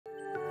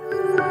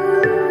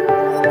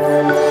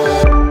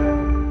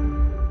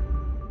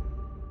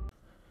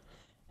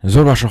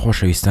زۆر باشە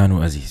خۆشەویستان و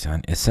ئەزیزان،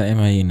 ئێستا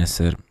ئێمە یەنە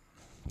سەر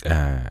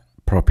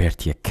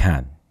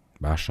پرۆپێرتیەکان.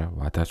 باشە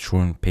واتە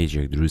چۆن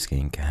پیجێک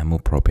دروستکەین کە هەموو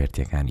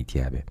پرۆپێرتیەکانی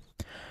تیابێ.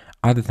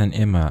 عادەتەن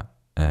ئێمە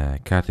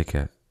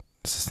کاتێکە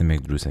سیستمێک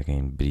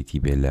دروستەکەین بریتی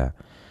بێ لە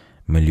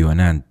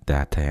ملیۆنان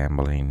داتایان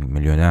بڵین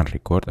ملیۆنان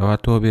ڕیکۆرد، ئەوە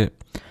تۆ بێ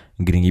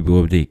گرنگی بۆ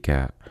بدەیت کە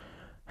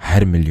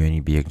هەر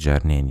ملیۆنی بە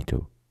یەکجار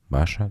نێنیتەوە.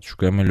 باشە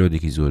چونکە ئەمە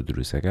لۆدێکی زۆر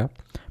دروستەکە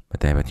بە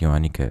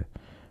تایبەتیوانی کە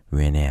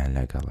وێنەیان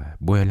لەگەڵە.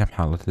 بۆیە لەم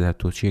حاڵەتەدا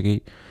تۆ چیەکەی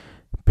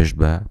پشت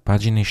بە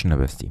پاجینێشن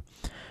نەبەستی.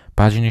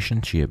 پاجینێشن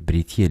چییە؟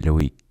 بریتیە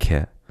لەوەی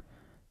کە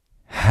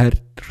هەر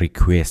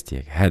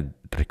ڕیکوێستێک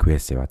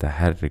واتە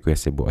هەر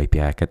ڕیکوێستێک بۆ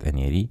ئایپیاکەت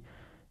ئەنێری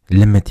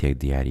لمتێک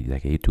دیاری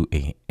دەکەیت و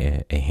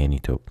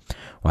ئەهێنیتەوە.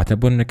 واتە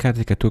بۆ نە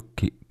کاتێک کە تۆ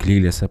کلی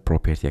لەسەر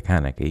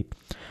پرۆپێرتیەکانەکەی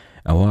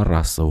ئەوە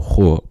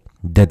ڕاستەوخۆ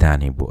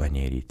دەدانێ بۆ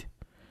ئەنێریت.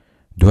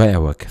 دوای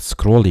ئەوە کە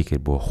سکرۆڵی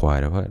کرد بۆ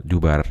خوارەوە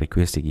دووبارە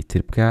ڕیکوێستێکی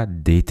تر بکە،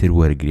 دەیتر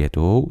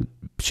وەرگێتەوە و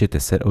بچێتە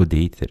سەر ئەو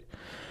دەیتر.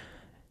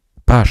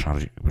 پاشان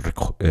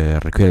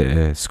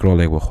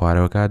سکرۆڵێک بۆ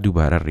خوارەوەکە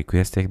دووبارە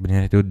ڕیکوێستێک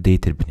بنێرێتەوە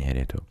دەیتر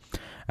بنێرێتەوە.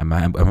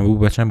 ئەمە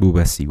بوو بەچەند بوو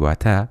بە سی،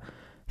 واتە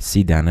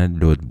سی دانە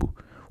لۆد بوو.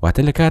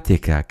 واتە لە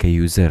کاتێکە کە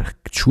یوزەر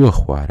چووە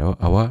خوارەوە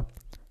ئەوە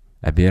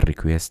ئەبێ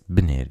ڕیکوێست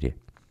بنێرێ.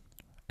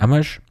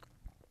 ئەمەش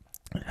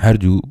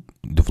هەردوو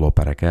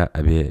دیڤلۆپەرەکە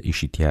ئەبێ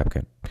ئیشی تیا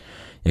بکەن.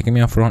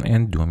 یەکەمیان فرۆنت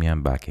ئێند، دووەمیان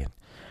باکێن.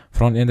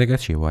 فرۆنت ئێندەکە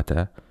چی؟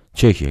 واتە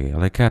چێکێکە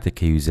لە کاتێک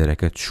کە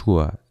یوزەرەکە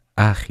چووە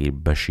ئاخیر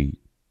بەشی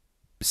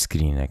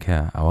سکرینەکە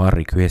ئەوە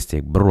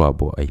ڕیکوێستێک بڕوا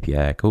بۆ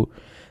ئایپیایەکە و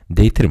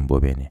دەیترم بۆ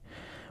بێنێ.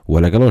 وە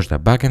لەگەڵۆشدا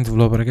باکەند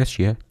دیڤلۆپەرەکە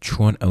چییە؟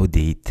 چۆن ئەو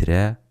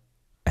دەیترە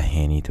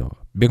ئەهێنیتەوە.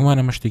 بێگومانە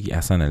ئەمە شتێکی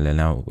ئاسانە لە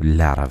ناو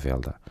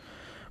لاراڤێلدا،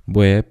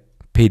 بۆیە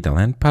پێی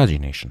دەڵێن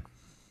پاجینێشن.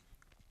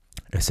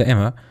 ئێستا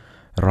ئێمە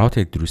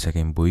ڕاوتێک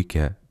دروستەکەین بۆی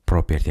کە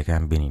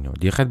پرۆپێرتیەکان بینینەوە.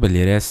 دیقەت بە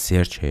لێرە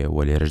سێرچ هەیە و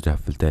لێرەشدا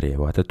فلتەرەیە،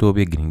 واتە تۆ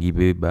بێ گرنگی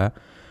بێ بە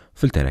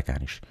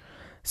فلتەرەکانیش.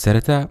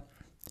 سەرەتا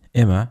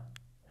ئێمە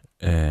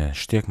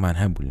شتێکمان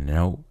هەبوو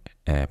لەناو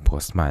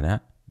پۆستمانە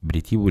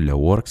بریتی بوو لە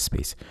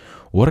وەرکسپەیس.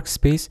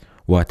 وەرکسپەیس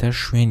واتە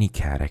شوێنی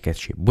کارەکەت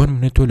چی؟ بۆ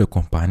نمونە تۆ لە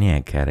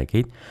کۆمپانیایە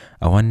کارەکەیت،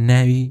 ئەوە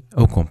ناوی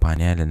ئەو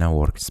کۆمپانیای لەناو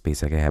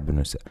وەرکسپەیسەکە یا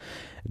بنووسە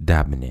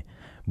دابنێ.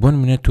 بۆ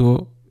نمونە تۆ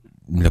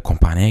لە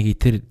کۆمپانیایەکی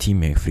تر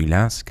تیمێک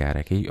فریلانس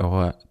کارەکەی،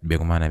 ئەوە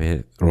بێگومانە بێ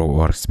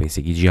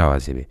وەرکسپەیسێکی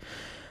جیاوازێ بێ.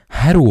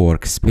 هەر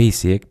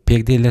وەرکسپەیسێک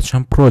پێک دێت لە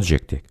چەند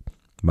پرۆجێکتێک.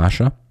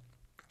 باشە؟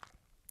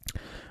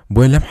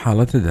 بۆی لەم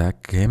حاڵەتەدا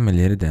کە ئێمە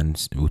لێرەدا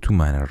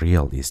وتومانە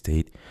ریەڵ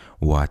ئێستیت،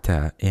 واتە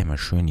ئێمە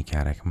شوێنی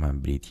کارەکەمان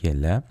بریتیە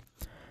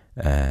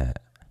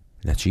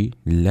لە چی؟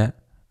 لە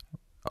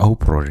ئەو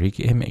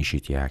پرۆژێکی ئێمە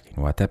ئیشیتیاکەین،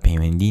 واتە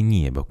پەیوەندی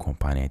نییە بە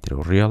کۆمپانیای تر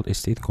و ریەڵ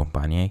ئێستیت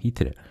کۆمپانیایەکی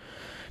ترە.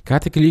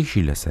 کاتێک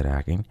کلیکشی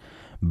لەسەراکەین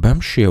بەم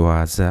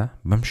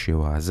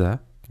شێوازە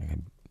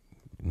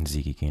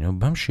نزیکیکەینەوە،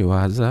 بەم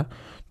شێوازە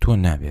تۆ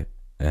نابێت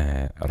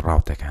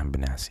ڕاوتەکان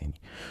بناسیێنی،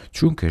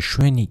 چونکە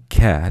شوێنی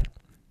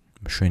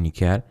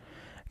کار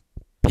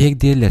پێک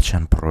دێت لە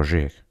چەند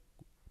پرۆژێک.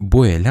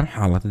 بۆیە لەم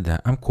حاڵەتەدا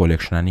ئەم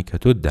کۆلێکشنانی کە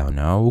تۆ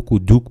داوناوە وەکو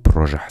دوو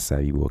پرۆژە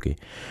حسابی بۆکەی.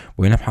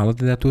 بۆیە لەم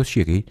حاڵەتەدا تۆ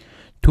چیەکەی؟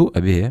 تۆ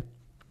ئەبێ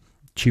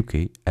چی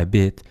بکەی؟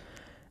 ئەبێت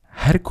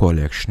هەر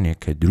کۆلێکشنێک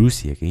کە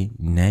دروستیەکەی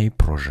ناوی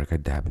پرۆژەکە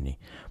دابنی.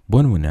 بۆ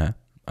نمونە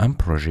ئەم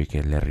پرۆژێکە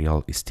لە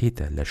ریەڵ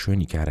ئیستیتە، لە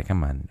شوێنی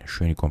کارەکەمان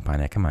شوێنی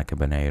کۆمپانیەکەمان کە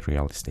بە ناوی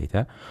ریەڵ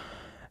ئیستیتە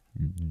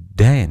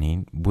دایەنین،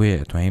 بۆیە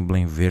ئەتوانین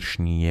بڵین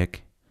ڤێرشنی یەک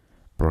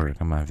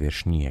پرۆژەکەمان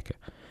ڤێرشنی یەکە.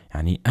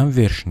 یعنی ئەم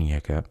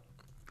ڤێرشنیەکە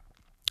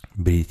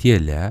بریتیە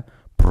لە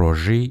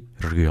پرۆژەی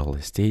ریەڵ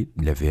ئیستیت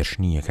لە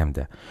ڤێرشنی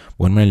یەکەمدا.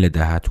 بۆ نمونە لە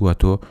داهاتووە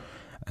تۆ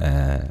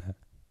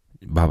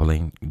با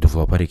بڵین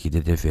دیڤلۆپەرێکی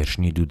دەدە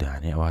ڤێرشنی دوو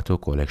دانێ، ئەوە تۆ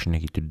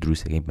کۆلێکشنێکی تر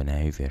دروستەکەی بە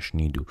ناوی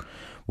ڤێرشنی دوو.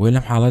 بۆیە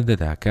لەم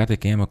حاڵەتەدا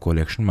کاتێک ئێمە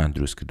کۆلێکشنمان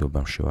دروست کردو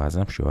بەم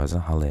شێوازە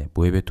هەڵەیە،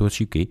 بۆیە بێت تۆ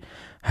چی بکەی؟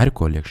 هەر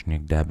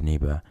کۆلێکشنێک دابنی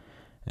بە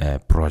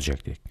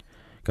پرۆجێکتێک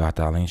کە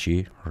هاتاڵێن چی؟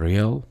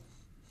 ریەڵ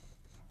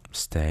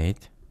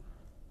ئیستیت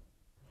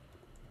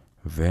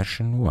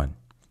ڤێرشن 1.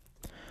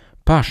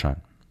 پاشان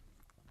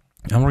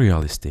ئەم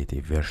ریەڵ ئیستیتی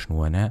ڤێرشن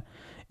 1ە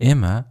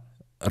ئێمە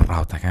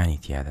ڕاوتەکانی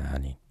تیادا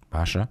هەنین.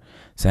 باشە؟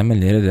 سەمە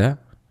لێرەدا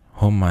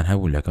هۆممان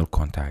هەبوو لەگەڵ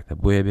کۆنتاکتە،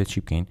 بۆیە بێت چی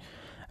بکەین؟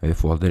 ئەوێ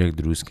فۆڵدەرێک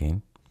دروستکەین.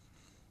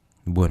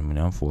 بۆ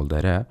نمونە ئەم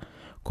فۆڵدەرە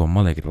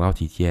کۆمەڵێک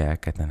ڕاوتی تایە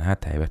کە تەنها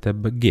تایبەتە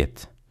بە گێت.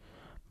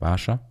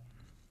 باشە؟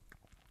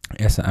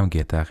 ئێستا ئەم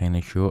گێتە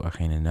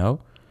ئەخینە ناو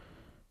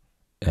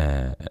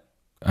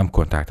ئەم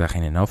کۆنتاکتە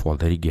ئەخینە ناو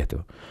فۆڵدەری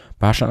گێتەوە.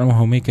 پاشان ئەم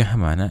هەمووی کە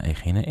هەمانە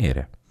ئەیخینە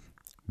ئێرە.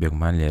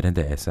 بێگومان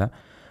لێرەدا ئێستا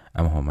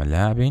ئەم هەمە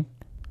لابین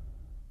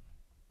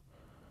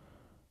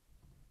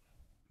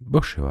بۆ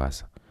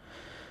شێوازە.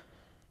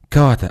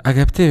 کەواتە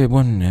ئەگە بتەوێ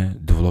بۆن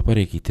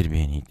دیڤلۆپەرێکی تر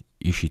بێنیت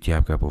ئیشی تیا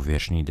بکە بۆ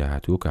ڤێرشنی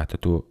داهاتوو، کاتە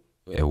تۆ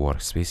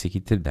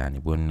وەرکسپەیسێکی تر دانی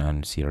بۆ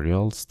نانووسی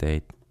ریەڵ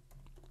ئیستیت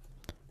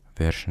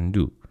ڤێرشن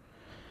 2،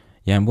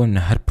 یان بۆ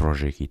هەر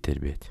پرۆژێکی تر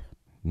بێت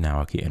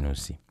ناوەکی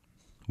ئەنووسی.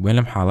 بۆیە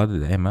لەم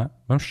حاڵەتەدا ئێمە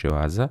بەم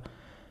شێوازە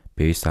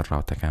پێویستە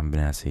ڕاوتەکان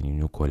بناسیێنین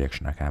و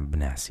کۆلێکشنەکان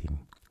بناسیین.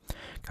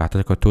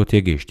 کاتێککە تۆ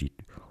تێگەیشتیت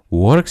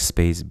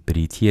workspace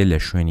بریتیە لە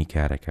شوێنی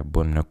کارەکە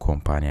بۆ نە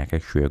کۆمپانیاکە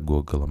شوێ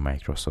گۆگڵ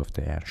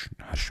مایکرۆسۆفتە یان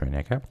هەر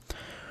شوێنەکە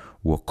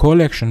و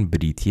collection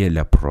بریتیە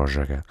لە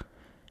پرۆژەکە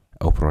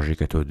ئەو پرۆژەی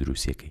کە تۆ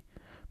دروستیەکەی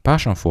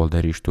پاشان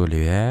فۆلدەریش تۆ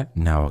لەوێ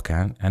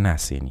ناوەکان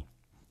ئەناسێنی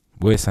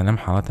بۆ ئێستا لەم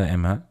حاڵەتە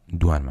ئێمە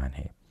دوانمان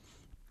هەیە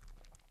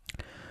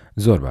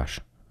زۆر باش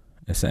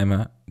ئێستا ئێمە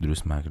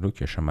دروستمان کرد و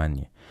کێشەمان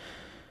نییە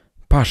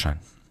پاشان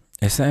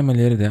ئێستا ئێمە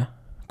لێرەدا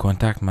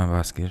کۆنتاکتمان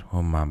باس کرد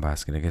هۆممان باس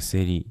کرد ئەگە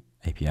سێری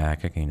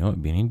API-کەکەینەوە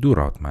بینین دوو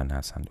ڕاوتمان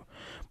ناساندووە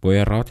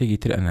بۆیە ڕاوتێکی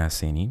تر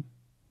ئەناسێنین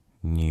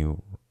new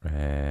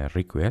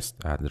request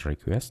add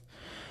request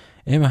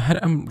ئێمە هەر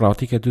ئەم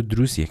ڕاوتی کە دوو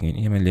دروست یەکەین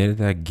ئێمە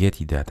لێرەدا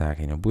گێتی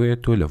داتاکەینە بۆیە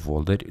تۆ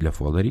لە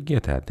فۆلدەری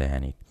گێتا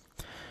دایانیت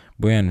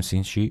بۆیان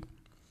نووسین چی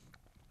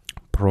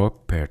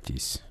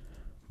properties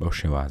بەو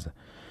شێوازە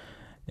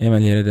ئێمە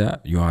لێرەدا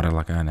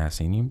URL-ەکان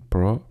ناسێنین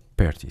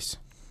properties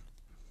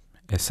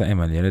ئێستا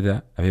ئێمە لێرەدا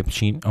ئەوێ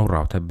بچین ئەو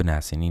ڕاوتە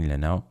بناسێنین لە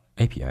ناو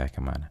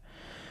API-کەمانە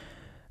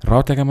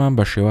ڕاوتەکەمان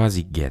بە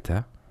شێوازی گێتە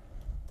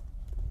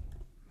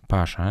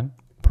پاشان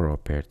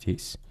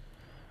properties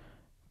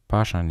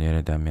پاشان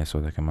لێرەدا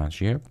مێسۆدەکەمان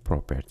چییە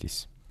properties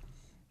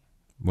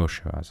بۆ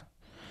شێوازە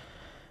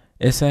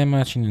ئێستا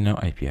ئێمە چین لە ناو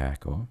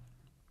API-کەوە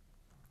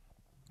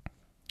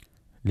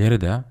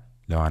لێرەدا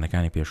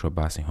لەوانەکانی پێشوە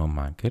باسی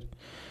هۆممان کرد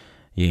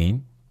یین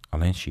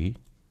ئەڵێن چی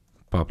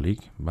public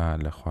با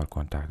لە خوار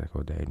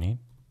کۆنتاکتەکەەوە داێنین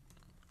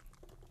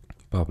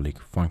public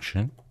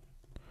function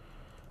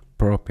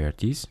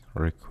properties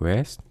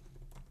request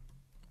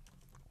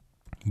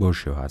بۆ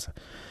شێوازە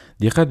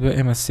دیقەت بە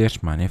ئێمە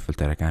سێرچمانێ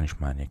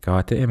فلتەرەکانیشمانێ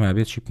کەواتە ئێمە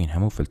بێت چی بکەین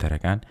هەموو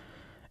فلتەرەکان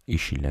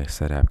ئیشی لە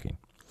سەرا بکەین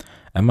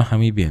ئەمە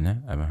هەمی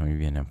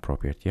بێنە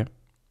پرۆپێرتیە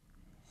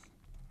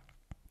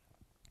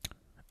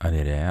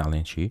ئەلێرەیە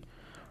ئەڵێن چی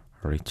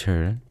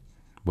return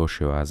بۆ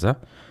شێوازە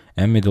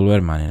ئەم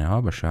میدڵوێرمانێنەوە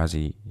بە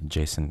شازی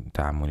جیسن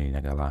تعاملی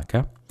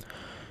لەگەڵاکە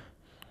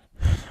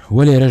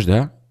وە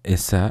لێرەشدا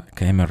ئێستا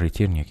کە ئێمە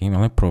ریتیرن یەکەین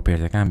ئەڵێ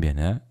پرۆپێرتەکان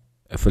بێنە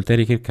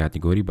فلتەری کرد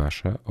کاتیگۆری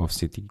باشە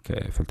ئۆفسیتی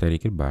فلتەری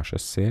کرد باشە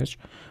سێرچ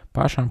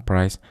پاشان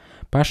پرایس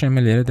پاش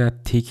ئێمە لێرەدا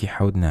تێکی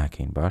حەوت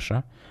ناکەین باشە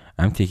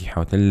ئەم تێکی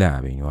حەوتە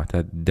لابین واتە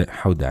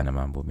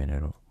حەودانەمان بۆ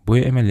بێنەرەوە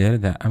بۆیە ئێمە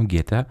لێرەدا ئەم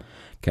گێتە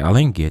کە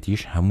ئەڵێن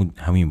گێتیش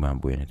هەموویمان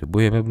بێنێتەوە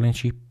بۆیە بە بڵێن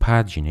چی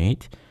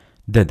پاجینەیت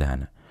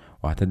دەدانە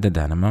واتە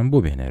دەدانەمان بۆ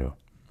بێنەرەوە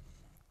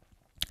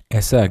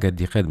ئێستا ئەگەر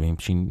دیقەت بین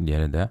بچین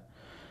لێرەدا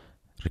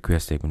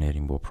ریکوێستێک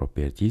بنێرین بۆ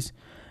پرۆپێرتیز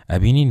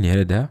ئەبینین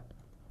لێرەدا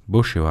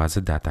بۆ شێوازە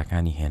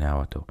داتاکانی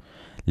هێناوەتەوە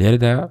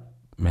لێرەدا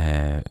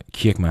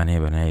کیەکمان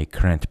هەیە بەناوی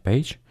current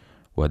page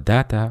و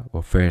data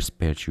و first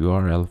page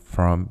URL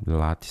from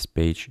latest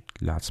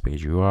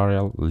page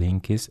URL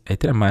links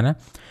ئەتر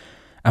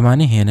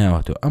ئەمانە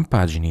هێناوەتەوە ئەم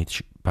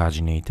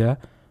پاجینەیتە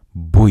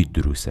بۆی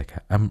دروستەکە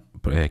ئەم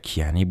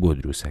کیانەی بۆ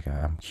دروستەکە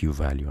ئەم کیو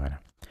ڤالیوانە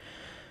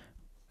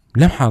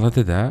لەم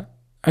حاڵەتەدا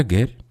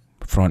ئەگەر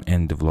فرۆنت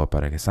ئێند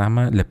دڤلۆپەرەکە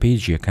سامە لە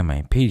پیج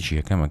یەکەمین پیج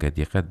یەکەم ئەگەر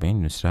دیقەت بین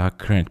نووسرا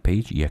current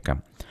page یەکەم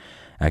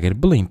ئەگەر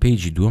بڵین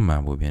پیجی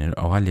دووەممان بۆ بێنێت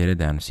ئەوە لێرە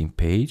دانووسین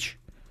page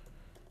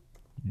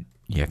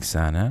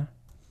یەکسانە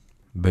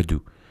بە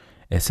دوو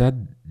ئێستا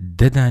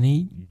دەدانی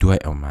دوای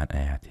ئەومان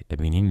ئاياتێ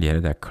ئەبینین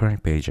لێرەدا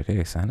current pageەکە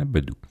یەکسانە بە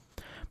دوو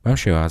بەم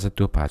شێوازە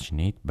تۆ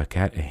پاچینیت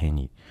بەکار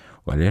ئەهێنی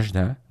و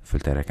لێشدا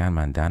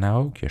فلتەرەکانمان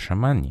داناوە و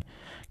کێشەمان نییە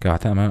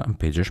کەواتە ئەمە ئەم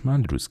پێجەشمان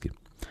دروست کرد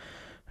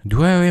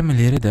دوایەوە ئێمە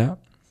لێرەدا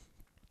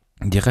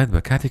دیقەت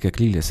بە کاتێکە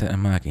کلی لەسەر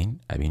ئەماکەین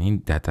ئەبینین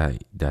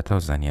داتا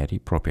و زانیاری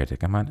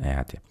پرۆپێرتەکەمان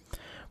ئاياتێ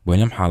بۆی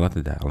لەم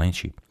حاڵەتەدا ئەڵێن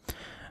چی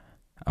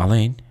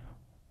ئەڵێن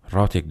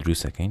ڕاوتێک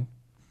دروستەکەین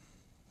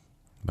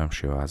بەم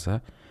شێوازە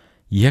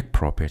یەک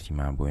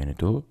پرۆپێرتیمان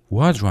بۆێنێتەوە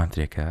وا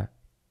جوانترێکە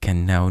کە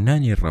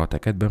ناونانی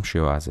ڕاوتەکەت بەم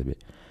شێوازە بێ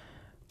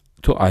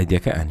تۆ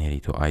ئایدیەکە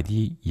ئەنێری تۆ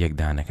ئایدی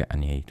یەکدانەکە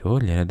ئەنێریتەوە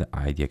لێرەدا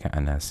ئایدیەکە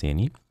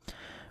ئەناسێنی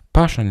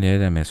پاشان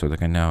لێرەدا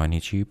مێسۆدەکە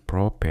ناوەنی چی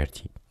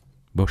پرۆپێرتی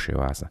بۆ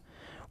شێوازە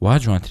وا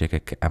جوانترێکە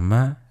کە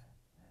ئەمە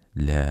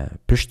لە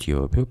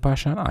پشتیەوە بێ و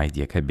پاشان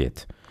ئایدیەکە بێت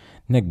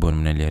نەک بۆ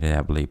منە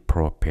لێرەدا بڵێ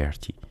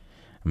پرۆپێرتی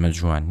ئەمە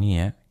جوان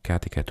نییە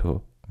کاتێکە تۆ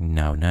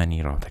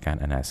ناونانی ڕاوتەکان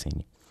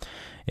ئەناسێنی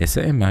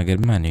ئێستا ئێمە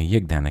ئەگەرمانێ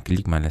یەکدانە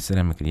کلیکمان لەسەر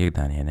ئەمە کرد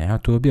یەکدان هێنایە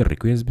تۆ بێ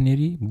ڕیکوێست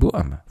بنێری بۆ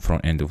ئەمە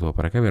فرۆنت ئێند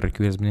دڤلۆپەرەکە بێ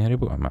ڕیکوێست بنێرێ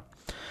بۆ ئەمە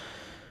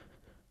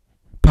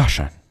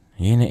پاشان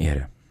یێنە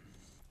ئێرە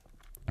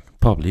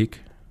public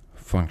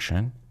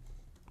function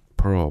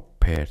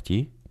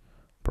property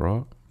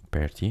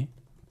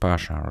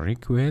پاشان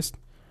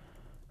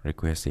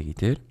ریکوێستێکی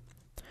تر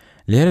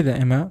لێرەدا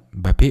ئێمە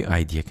بە پێی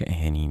ئایدیەکە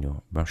ئەهێنینەوە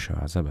بەم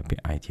شێوازە بە پێی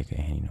ئایدیەکە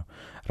ئەهێنینەوە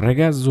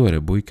ڕێگا زۆرە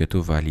بۆی کە تۆ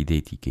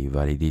ڤالیدەیتی کەی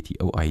ڤالیدەیتی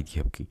ئەو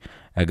ئایدیە بکەی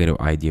ئەگەر ئەو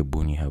ئایدیە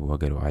بوونی هەبوو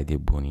ئەگەر ئەو ئایدیە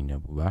بوونی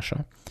نەبوو باشە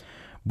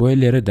بۆیە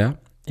لێرەدا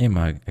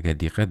ئێمە ئەگەر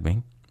دیقەت بین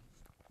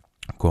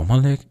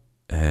کۆمەڵێک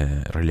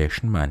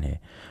ریلیشنمان هەیە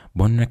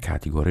بۆ نە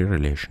کاتیگۆری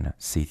ریلیشنە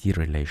سیتی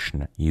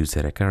ریلیشنە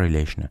یوزەرەکە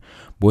ریلیشنە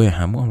بۆیە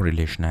هەموو ئەم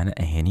ریلیشنانە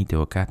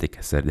ئەهێنیتەوە کاتێک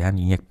کە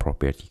سەردانی یەک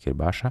پرۆپێرتی کرد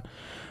باشە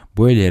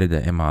بۆیە لێرەدا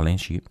ئێمە ئاڵێن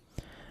چی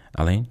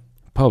ئەڵێن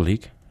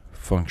public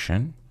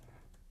function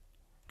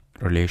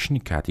ریلیشنی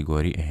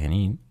کاتیگۆری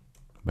ئەهێنین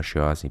بە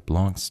شێوازی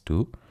belongs to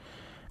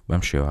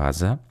بەم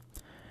شێوازە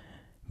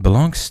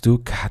belongs to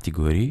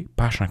category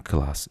پاشان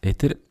کلاس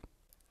ئێتر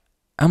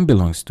ئەم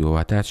belongs to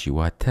واتە چی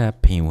واتە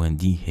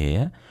پەیوەندی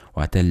هەیە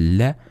واتە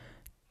لە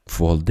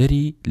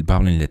فۆلدەری با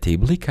بڵێن لە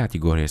تێبڵی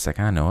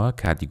کاتیگۆریەسەکانەوە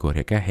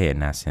کاتیگۆریەکە هەیە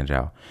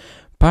ناسێنراوە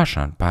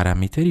پاشان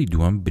پارامتەری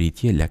دووەم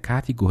بریتیە لە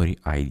کاتیگۆری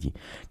ID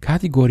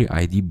کاتیگۆری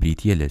ID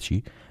بریتیە لە چی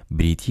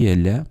بریتیە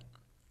لە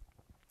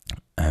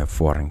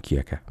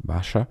فۆڕنکیەکە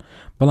باشە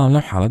بەڵام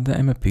لەم حاڵەتدا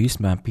ئێمە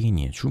پێویستمان پێی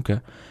نییە چونکە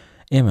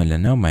ئێمە لە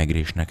ناو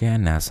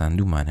مایگرێشنەکەیان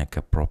ناساندومانە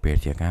کە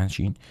پرۆپێرتیەکان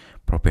چین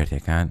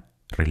پرۆپێرتیەکان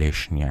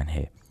ڕیلێشنیان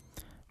هەیە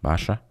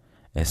باشە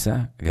ئێستا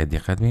گە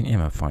دیقەت بین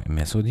ئێمە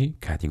مێسۆدی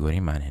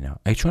کاتیگۆریمان هێناوە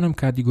ئەی چۆن ئەم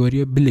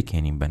کاتیگۆریە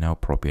بلکێنین بەناو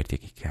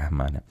پرۆپێرتێکی کە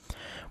هەمانە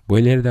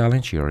بۆی لێرە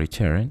داڵێن چی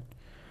return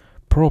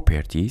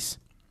properties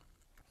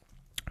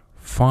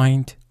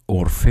find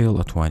or fail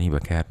ئەتوانی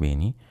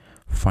بەکاربێنی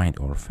find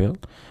or fail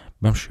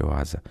بەم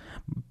شێوازە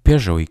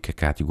پێشەوەی کە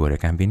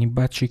کاتیگۆریەکان بێنین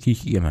با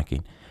چێکێکی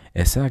ئێمەکەین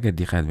ئێستا گە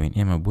دیقەت بین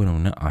ئێمە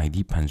بۆنمونە ID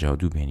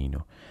 52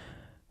 بێنینەوە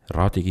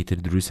ڕاتێکی تر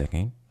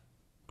دروستەکەین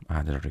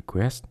add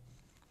request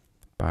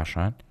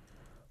پاشان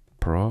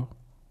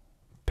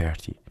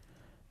property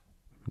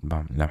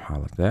بام لەم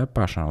حاڵەتە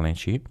پاشانڵێن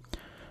چی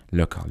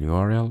local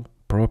URL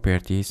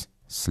properties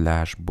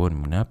 / بۆ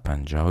نمونە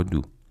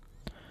 52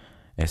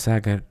 ئێستا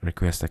گەر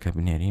ڕیکوێستەکە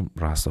بنێریم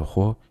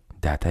ڕاستەوخۆ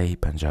داتای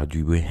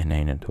 52 بۆی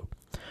هێناینەوە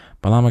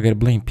بەڵام ئەگەر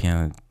بڵین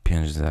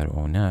 5000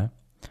 ئەوە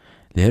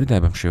لێرەدا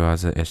بەم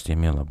شێوازە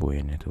HTML بۆ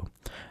هێنێتەوە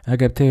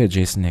ئەگەر بتەوێت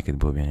جیسنێکت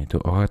بۆ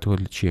بێنێتەوە ئەوە تۆ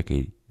لە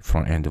چیەکەی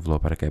فرۆنت ئێند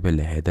دڤلۆپەرەکە بێت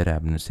لە هێدەرا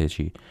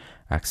بنووسێکی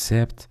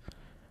accept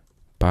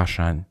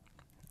پاشان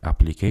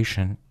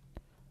application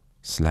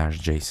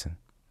 / JSON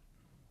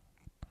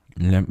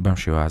بەم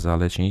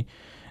شێوازاڵێکی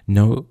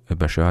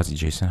بە شێوازی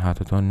JSON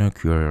هاتۆتەوە no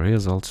query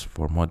results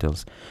for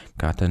models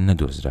کاتە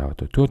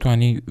نەدۆزراوەتەوە تۆ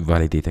توانی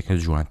ڤالیدێتەکە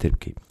جوانتر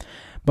بکەیت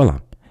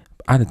بەڵام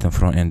عادەتەن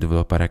فرۆنت ئێند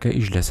دڤلۆپەرەکە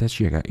ئیش لەسەر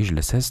چیەکە ئیش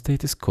لەسەر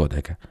ستیتس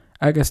کۆدەکە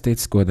ئەگە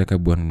ستیتس کۆدەکە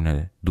بۆ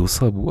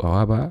 200 بوو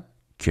ئەوە بە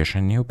کێشە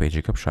نییە و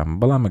پێیجەکە بشام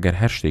بەڵام ئەگەر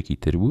هەر شتێکی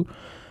تر بوو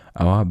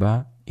ئەوە بە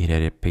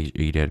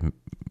ئیرەر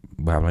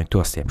باڵێن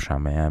تۆستێ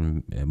بشامەیان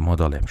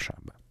مۆدەڵێ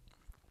بشامە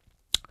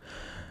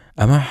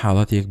ئەمە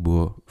حاڵەتێک بۆ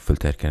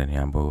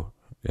فلتەرکردنیان بۆ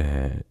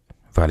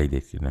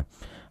ڤالیدێتکردن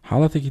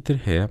حاڵەتێکی تر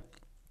هەیە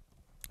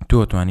تۆ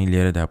توانی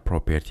لێرەدا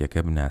پرۆپێرتیەکە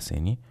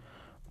بناسێنی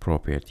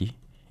پرۆپێرتی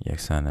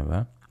یەکسانە بە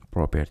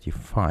پرۆپێرتی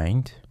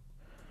find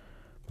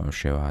بەم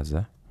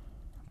شێوازە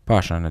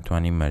پاشان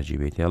نەتوانی مەرجی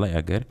بێتێڵە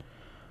ئەگەر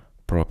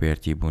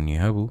پرۆپێرتی بوونی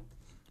هەبوو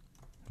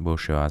بۆ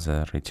شێوازە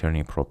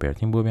ریترنی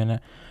پرۆپێرتیم بۆ بێنە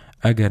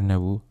ئەگەر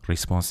نەبوو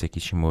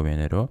ریسپۆنسێکی چیم بۆ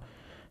بێنەرەوە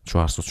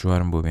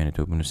 404 بۆ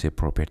بێنێتەوە بنووسێ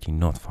پرۆپێرتی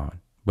not found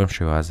بەم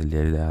شێوازە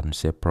لێرەدا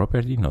نووسێ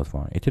پرۆپێرتی not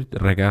found ئیتر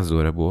ڕێگا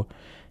زۆرە بۆ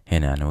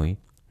هێنانەوەی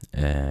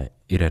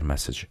ئیرەر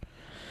مەسج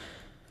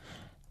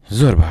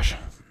زۆر باشە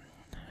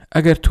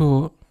ئەگەر تۆ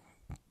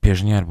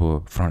پێشنیار بۆ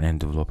فرۆنت ئێند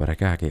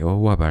دڤلۆپەرەکەکەی ئەوە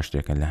وا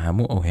باشترەکە لە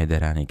هەموو ئەو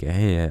هێدەرانێکە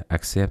هەیە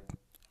accept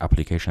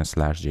application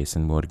 /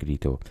 JSON بۆ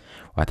وەرگریتەوە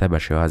واتە بە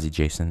شێوازی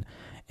JSON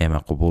ئێمە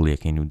قوبوڵ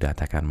یەکەین و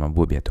داتاکانمان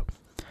بۆ بێتەوە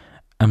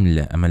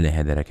ئەمە لە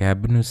هێدەرەکە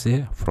بنووسێ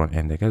فرۆنت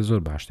ئێندەکە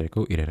زۆر باشترێکە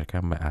و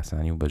ئیرەرەکان بە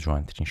ئاسانی و بە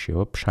جوانترین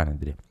شێوە پیشانە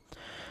درێ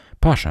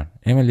پاشان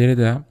ئێمە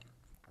لێرەدا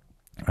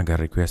ئەگەر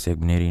ڕیکوێستێک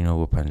بنێرینەوە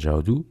بۆ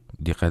 52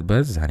 دیقەت بە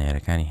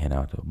زانیارەکانی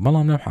هێناوەتەوە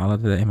بەڵام لەم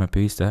حاڵەتەدا ئێمە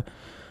پێویستە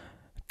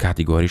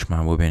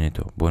کاتیگۆریشمان بۆ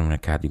بێنێتەوە بۆ نمونە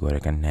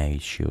کاتیگۆریەکە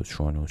ناوی چیە و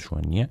چۆن و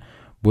چۆن نییە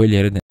بۆی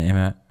لێرەدا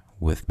ئێمە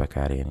with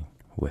بەکارێنین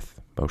with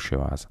بەو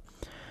شێوازە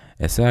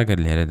ئێستا ئەگەر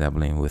لێرەدا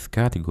بڵین with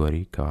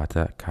کاتیگۆری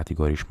کەواتە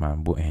کاتیگۆریشمان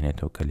بۆ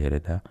ئەهێنێتەوە کە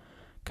لێرەدا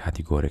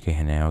کاتیگۆرەکە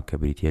هێنایەوە کە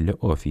بریتە لە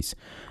ئۆفیس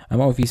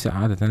ئەمە ئۆفیسە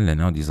عادەتەن لە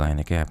ناو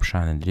دیزاینەکەی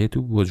پیشانە درێت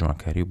و بۆ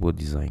جوانکاری بۆ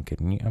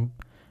دیزاینکردنی ئەم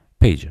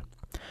پیجە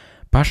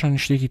پاشان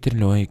شتێکی تر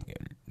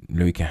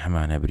لەوەی کە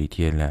هەمانە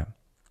بریتە لە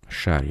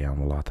شاریان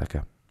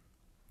وڵاتەکە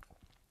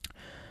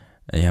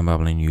یان با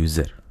بڵێن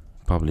user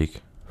public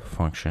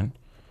function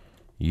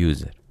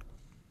user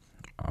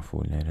ئافۆ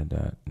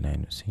لێرەدا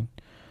ناینووسین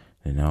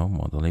لەناو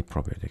مۆدەڵی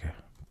پرۆپێرتەکە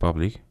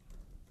public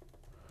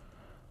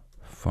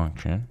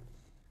function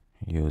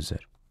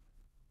user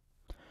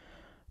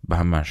بە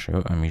هەمان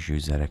شێوە ئەمیش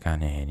یوزەرەکان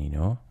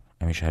هێنینەوە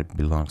ئەمیش هەر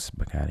belongs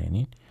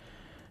بەکارێنین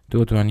تۆ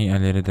توانی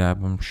ئەلێرەدا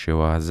بم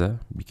شێوازە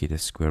بکەیتە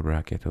سکوێر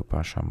براکێتەوە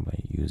پاشان بڵێ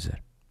user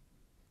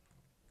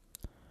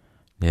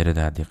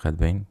لێرەدا دیقەت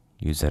بین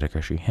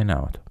یوزەرەکەشی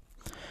هێناوەتەوە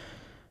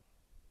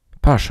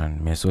پاشان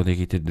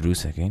مێسۆدێکی تر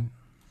دروستەکەین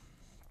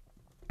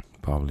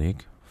public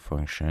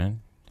function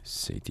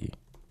city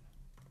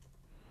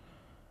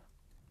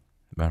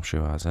بەم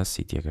شێوازە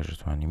سیتیەکەش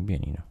دەتوانین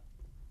بێنینەوە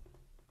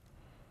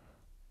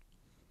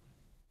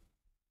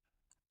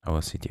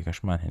ئەوە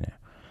سیتیەکەشمان هێنایە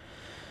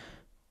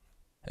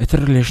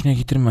ئەتر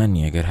لێشنێکی ترمان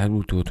نییە گەر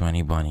هەربوو تۆ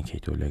توانی بانی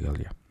کەیتەوە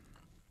لەگەڵیە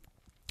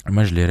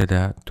ئەمەش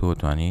لێرەدا تۆ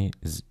توانی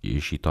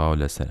ئیشی تاو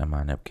لەسەر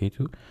ئەمانە بکەیت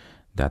و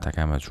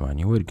داتاکامە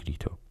جوانی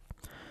وەرگریتەوە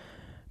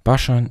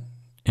پاشان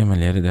ئێمە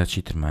لێرەدا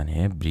چی ترمان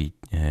هەیە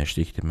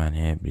شتێکی ترمان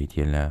هەیە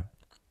بریتە لە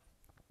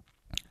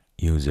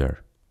user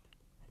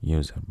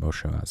بەو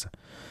شێوازە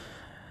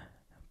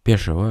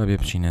پێشەوە بێ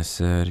بچینە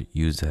سەر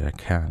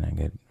یوزەرەکان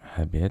ئەگەر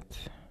هەبێت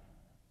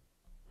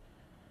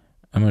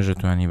ئەمە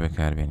ژەتوانی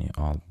بەکاربێنی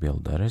ئاڵ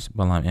بێڵدەرس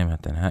بەڵام ئێمە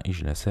تەنها ئیش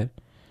لەسەر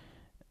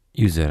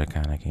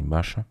یوزەرەکانەکەین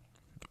باشە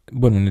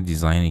بۆ نمونە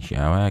دیزاینێکی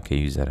ئاوایە کە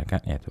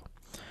یوزەرەکان ئێتەوە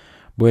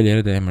بۆیە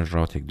لێرەدا ئێمە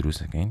ڕاوتێک دروست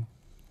دەکەین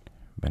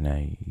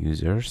بەناوی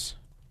users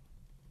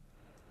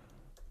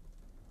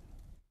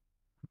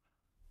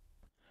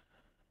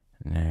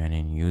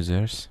ناوێنین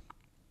users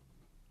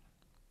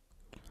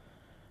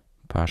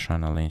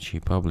پاشان ئەڵێن چی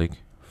public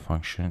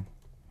function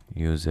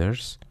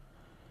users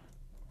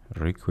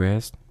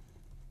request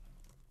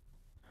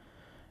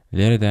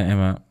لێرەدا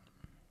ئێمە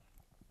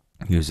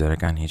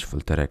یوزەرەکان هیچ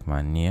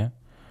فلتەرێکمان نییە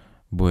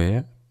بۆیە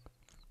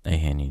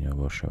ئەیهێنینەوە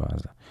بۆ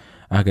شێوازە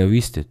ئاگە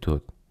ویستت تۆ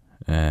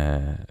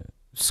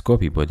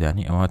سکۆپی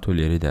بۆدانی ئەوە تۆ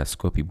لێرەدا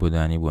سکۆپی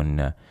بۆدانی بۆ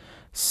نە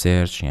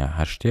سێرچ یا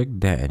هەر شتێک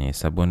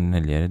دائێنێسە بۆ نە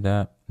لێرەدا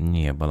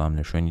نییە بەڵام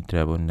لە شوێنی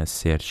ترا بۆ نە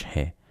سێرچ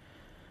هەیە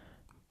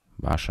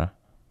باشە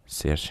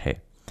سێرچ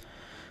هەیە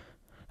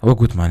ئەوە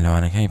گوتمان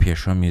لەوانەکانی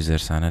پێشوە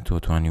میزەرسانە تۆ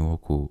توانی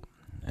وەکو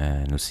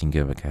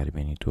نووسینگە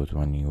بەکاربێنی تۆ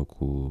توانی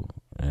وەکو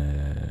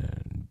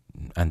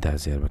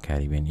ئەندازێر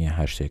بەکاریبێنی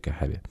هەر شتێکە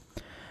هەبێ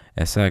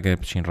ئێستا ئەگەر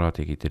بچین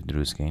ڕاتێکی تر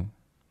دروستکەین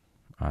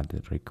add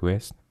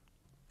request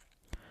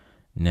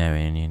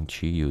ناوێنین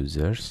چی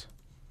users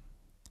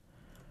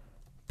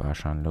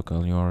پاشان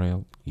local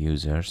URL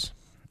users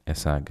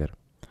ئێستا ئەگەر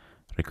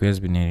request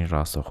بنێری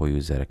ڕاستەخۆ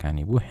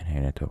یوزەرەکانی بۆ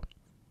هێنێنێتەوە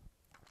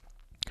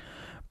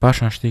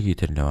پاشان شتێکی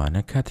تر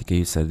لەوانە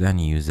کاتێکی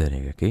سەردانی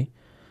یوزەرێکەکەی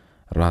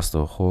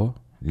ڕاستەوخۆ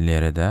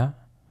لێرەدا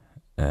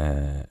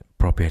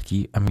پرۆپێرتی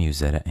ئەم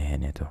یوزەرە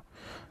ئەهێنێتەوە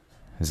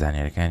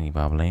زانێرەکانی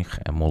با بڵێن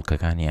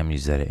مڵکەکانی ئەم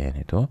یوزەرە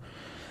ئەهێنێتەوە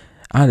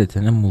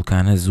عادەتەن ئەم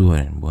مڵکانە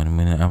زۆرن بۆ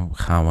نمونە ئەم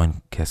خاوەن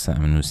کەسە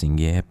ئەم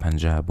نووسینگەیە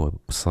 50 بۆ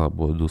 100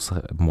 بۆ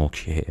 200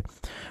 مڵکی هەیە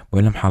بۆ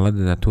لەم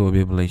حاڵەتدا تۆ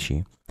بێ بڵێ چی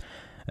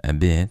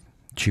ئەبێت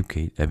چی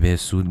بکەیت ئەبێت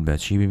سوود بە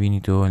چی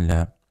ببینیتەوە لە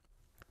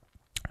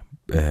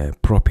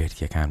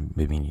پرۆپێرتیەکان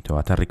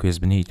ببینیتەوە تا ڕیکوێست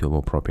بنیتەوە بۆ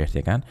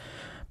پرۆپێرتیەکان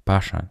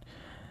پاشان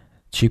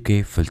چی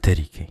بکەی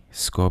فلتەری کەی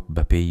سکۆپ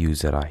بە پێی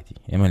یوزەر ئایدی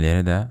ئێمە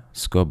لێرەدا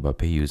سکۆپ بە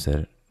پێی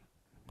یوزەر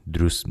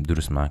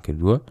دروستمان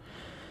کردووە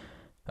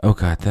ئەو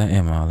کاتە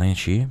ئێماڵێن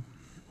چی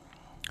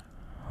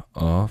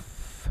of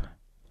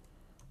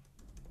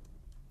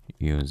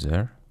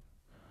user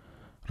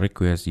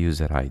request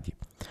user id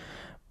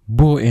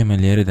بۆ ئێمە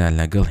لێرەدا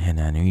لەگەڵ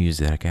هێنانەوەی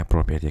یوزەرەکە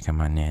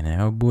پرۆپێرتەکەمان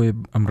نێنەوە بۆ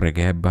ئەم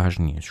ڕێگایە باش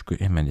نییە چکو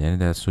ئێمە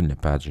لێرەدا سود لە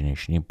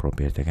پاجنێشنی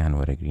پرۆپێرتەکان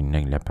وەرەگرین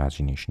نەک لە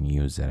پاجنێشنی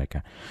یوزەرەکە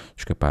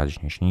چکە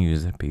پاجنێشنی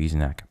یوزەر پێویست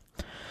ناکە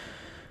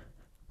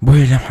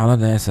بۆیە لەم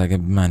حاڵەدا ئێساگە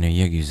بمانەوە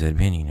یەک یوزەر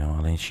بێنینەوە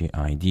ئەڵێن چی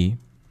id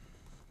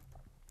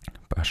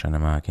پاشان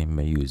ئەماکەین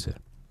بە یوزەر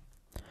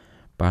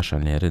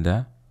پاشان لێرەدا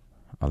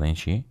ئەڵێن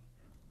چی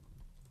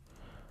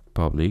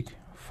public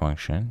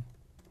function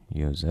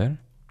user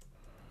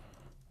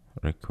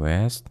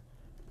request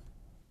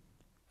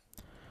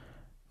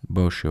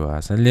بۆ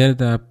شێوازە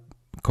لێرەدا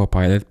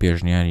کۆپایلەت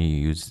پێشنیاری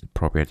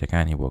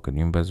پرۆپێرتەکانی بۆ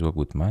کردین بەس وە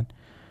گوتمان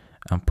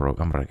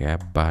ئەم ڕێگایە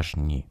باش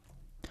نییە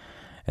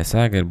ئێستا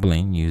ئەگەر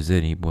بڵین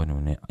یوزەری بۆ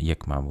نمونە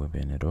یەکمان بۆ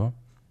بێنەرەوە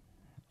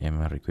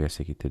ئێمە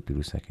ڕیکوێستێکی تر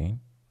دروستەکەین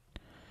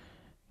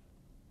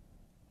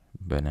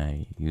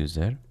بەناوی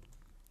user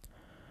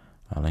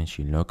ئەڵێن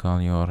چی local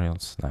URL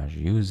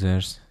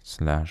 /users/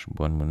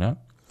 بۆ نمونە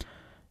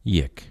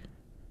یەک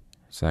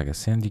ساگە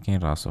سێندیکەین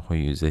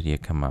ڕاستەخۆی یوزەر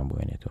یەکەممان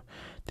بۆێنێتەوە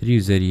تری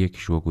یوزەر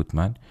یەکیش وە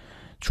گوتمان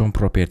چۆن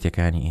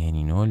پرۆپێرتیەکانی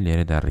ئێنینەوە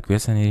لێرەدا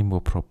ڕیکوێستە نێرین بۆ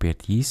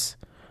پرۆپێرتیس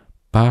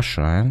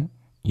پاشان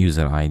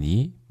یوزەر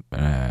ئایدی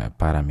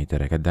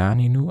پارامێتەرەکە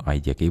دانین و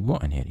ئایدیەکەی بۆ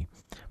ئەنێری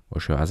بۆ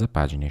شێوازە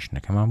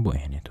پاجنێشنەکەمان بۆ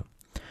ئەهێنێتەوە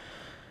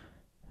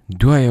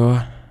دوایەوە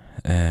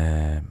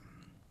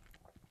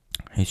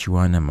هیچی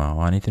وان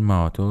نەماوانێتتر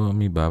ماوەتەوە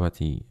می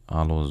بابەتی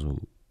ئالۆز و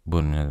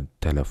بۆنە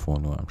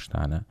تەلەفۆن و ئەم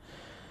شتانە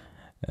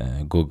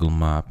گوگل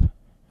ماپ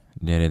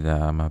لێرەدا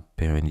ئەمە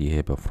پەیوەندی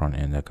هەیە بە فرۆن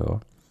ئێندەکەوە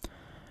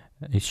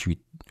هیچی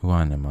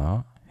وان نەماوە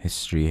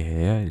هیستری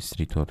هەیە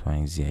هیستری تۆ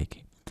توانین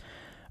زیایکەی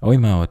ئەوەی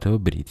ماوەتەوە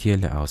بریتیە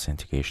لە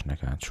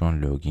ئاوسنتیکیشنەکان چۆن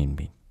لۆگین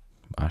بین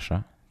باشە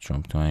چۆن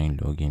بتوانین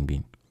لۆگین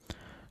بین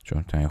چۆن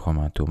بتوانین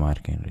خۆمان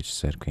تۆمارکەین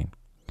ڕیجستەر بکەین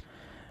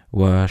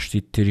و شتی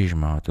تریش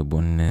ماوەتە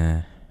بۆن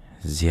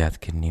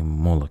زیادکردنی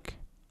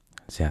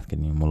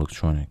مڵک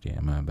چۆنێک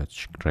ئەمە بە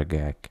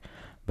ڕێگایەک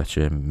بە چ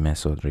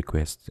مێسۆد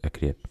ریکوێست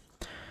ئەکرێت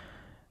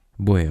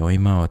بۆیە ئەوەی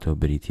ماوەتەوە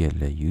بریتیە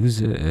لە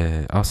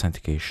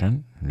ئاوسنتیکیشن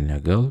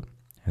لەگەڵ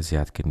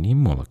زیادکردنی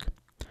مڵک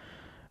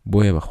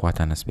بۆیە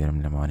بەخواتان ئەسپێرم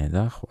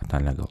لەمانێدا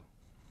خواتان لەگەڵ